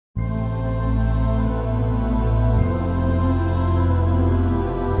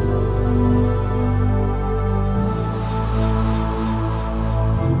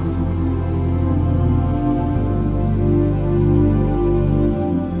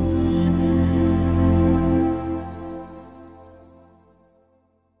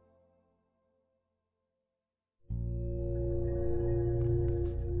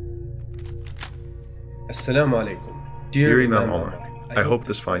Assalamu alaikum. Dear Imam Omar, I hope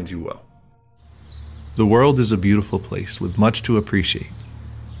this finds you well. The world is a beautiful place with much to appreciate,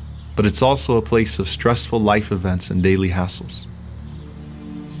 but it's also a place of stressful life events and daily hassles.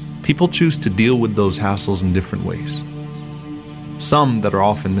 People choose to deal with those hassles in different ways, some that are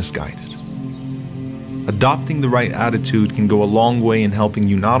often misguided. Adopting the right attitude can go a long way in helping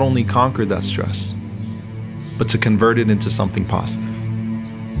you not only conquer that stress, but to convert it into something positive.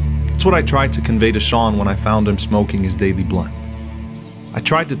 It's what I tried to convey to Sean when I found him smoking his daily blunt. I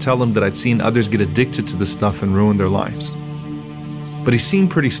tried to tell him that I'd seen others get addicted to this stuff and ruin their lives. But he seemed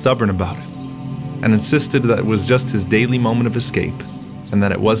pretty stubborn about it, and insisted that it was just his daily moment of escape, and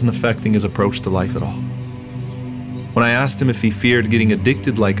that it wasn't affecting his approach to life at all. When I asked him if he feared getting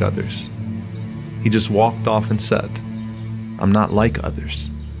addicted like others, he just walked off and said, "I'm not like others."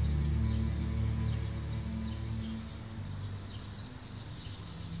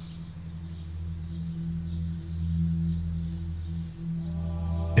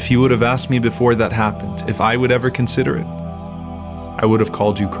 If you would have asked me before that happened if I would ever consider it, I would have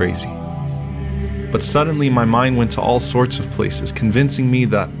called you crazy. But suddenly my mind went to all sorts of places, convincing me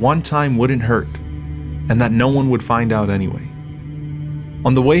that one time wouldn't hurt, and that no one would find out anyway.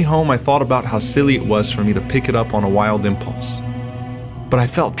 On the way home, I thought about how silly it was for me to pick it up on a wild impulse. But I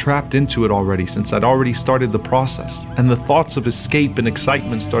felt trapped into it already, since I'd already started the process, and the thoughts of escape and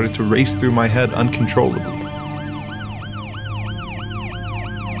excitement started to race through my head uncontrollably.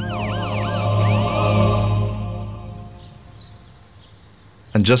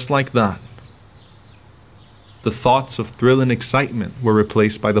 And just like that, the thoughts of thrill and excitement were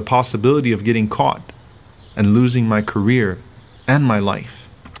replaced by the possibility of getting caught and losing my career and my life.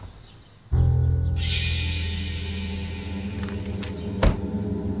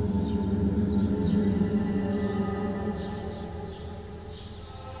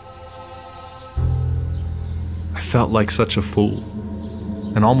 I felt like such a fool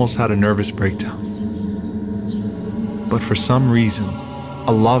and almost had a nervous breakdown. But for some reason,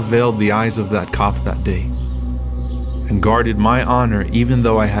 Allah veiled the eyes of that cop that day and guarded my honor even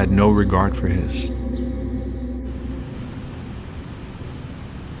though I had no regard for his.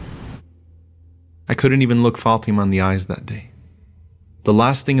 I couldn't even look Fatima in the eyes that day. The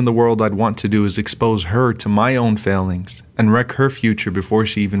last thing in the world I'd want to do is expose her to my own failings and wreck her future before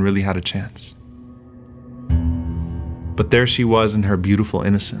she even really had a chance. But there she was in her beautiful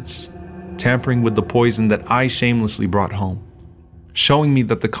innocence, tampering with the poison that I shamelessly brought home, showing me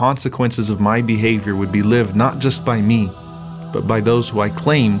that the consequences of my behavior would be lived not just by me, but by those who I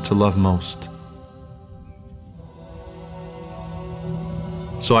claim to love most.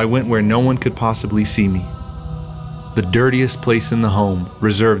 So I went where no one could possibly see me, the dirtiest place in the home,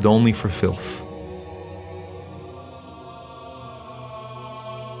 reserved only for filth.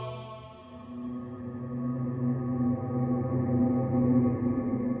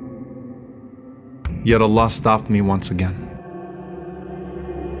 Yet Allah stopped me once again.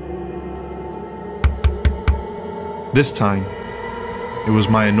 This time, it was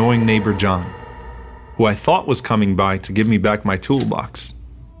my annoying neighbor John, who I thought was coming by to give me back my toolbox.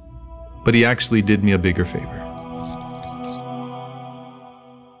 But he actually did me a bigger favor.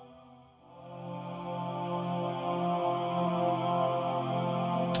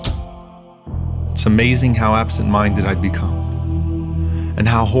 It's amazing how absent-minded I'd become, and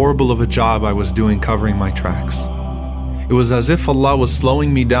how horrible of a job I was doing covering my tracks. It was as if Allah was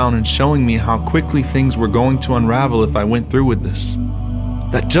slowing me down and showing me how quickly things were going to unravel if I went through with this.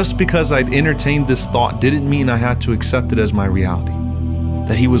 That just because I'd entertained this thought didn't mean I had to accept it as my reality.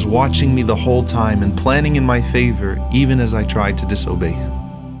 That He was watching me the whole time and planning in my favor even as I tried to disobey Him.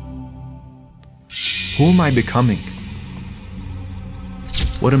 Who am I becoming?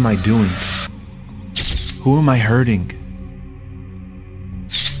 What am I doing? Who am I hurting?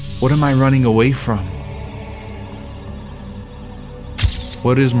 What am I running away from?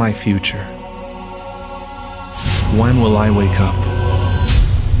 What is my future? When will I wake up?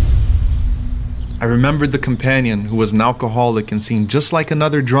 I remembered the companion who was an alcoholic and seemed just like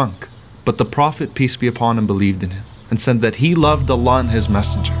another drunk, but the Prophet, peace be upon him, believed in him and said that he loved Allah and His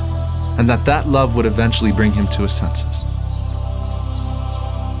Messenger, and that love would eventually bring him to his senses.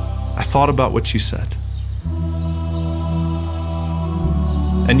 I thought about what you said.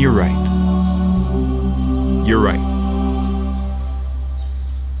 And you're right. You're right.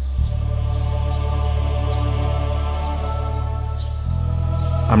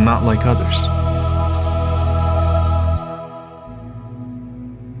 I'm not like others.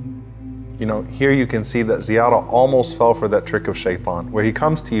 You know, here you can see that Zeyara almost fell for that trick of shaitan, where he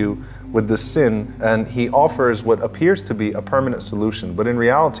comes to you with this sin, and he offers what appears to be a permanent solution, but in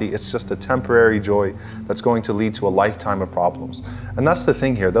reality it's just a temporary joy that's going to lead to a lifetime of problems. And that's the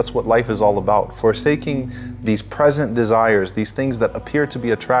thing here, that's what life is all about, forsaking these present desires, these things that appear to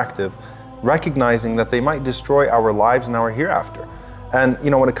be attractive, recognizing that they might destroy our lives and our hereafter. And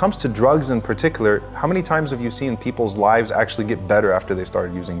when it comes to drugs in particular, how many times have you seen people's lives actually get better after they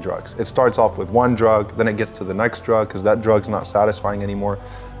started using drugs? It starts off with one drug, then it gets to the next drug because that drug's not satisfying anymore.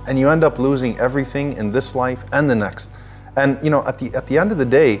 And you end up losing everything in this life and the next. And at the end of the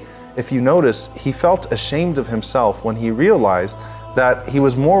day, if you notice, he felt ashamed of himself when he realized that he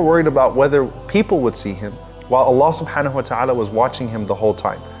was more worried about whether people would see him, while Allah subhanahu wa ta'ala was watching him the whole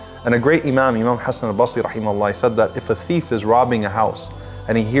time. And a great Imam Hassan al-Basri rahimahullah, said that if a thief is robbing a house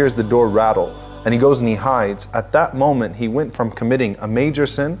and he hears the door rattle and he goes and he hides, at that moment he went from committing a major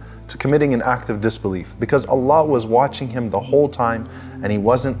sin to committing an act of disbelief, because Allah was watching him the whole time and he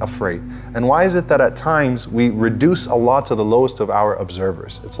wasn't afraid. And why is it that at times we reduce Allah to the lowest of our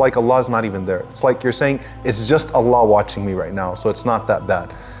observers? It's like Allah's not even there. It's like you're saying, it's just Allah watching me right now, so it's not that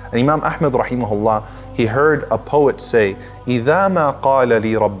bad. And Imam Ahmad rahimahullah, he heard a poet say, إِذَا مَا قَالَ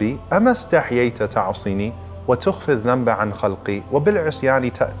لِي رَبِّي أَمَا اسْتَحْيَيْتَ تَعْصِينِي وَتُخْفِي الذَّنْبَ عَنْ خَلْقِي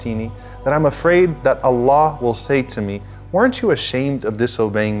وَبِالْعِصْيَانِ تَأْتِينِي. That I'm afraid that Allah will say to me, weren't you ashamed of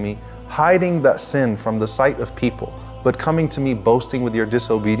disobeying me, hiding that sin from the sight of people, but coming to me boasting with your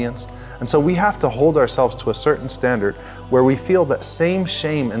disobedience? And so we have to hold ourselves to a certain standard where we feel that same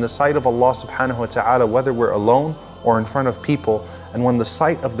shame in the sight of Allah subhanahu wa ta'ala, whether we're alone or in front of people, and when the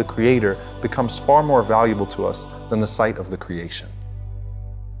sight of the Creator becomes far more valuable to us than the sight of the creation.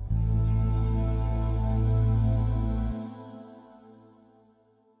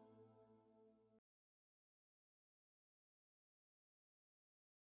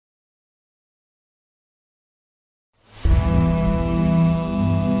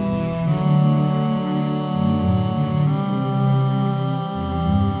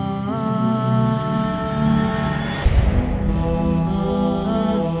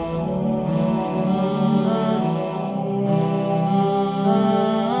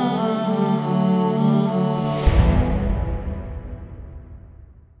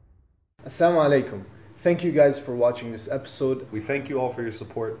 Assalamu alaikum. Thank you guys for watching this episode. We thank you all for your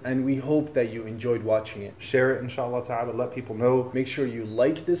support. And we hope that you enjoyed watching it. Share it, inshallah ta'ala, let people know. Make sure you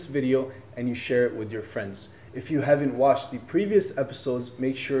like this video and you share it with your friends. If you haven't watched the previous episodes,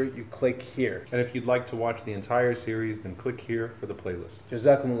 make sure you click here. And if you'd like to watch the entire series, then click here for the playlist.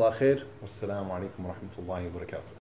 Jazakumullah khair. Wassalamu alaikum wa rahmatullahi wa barakatuh.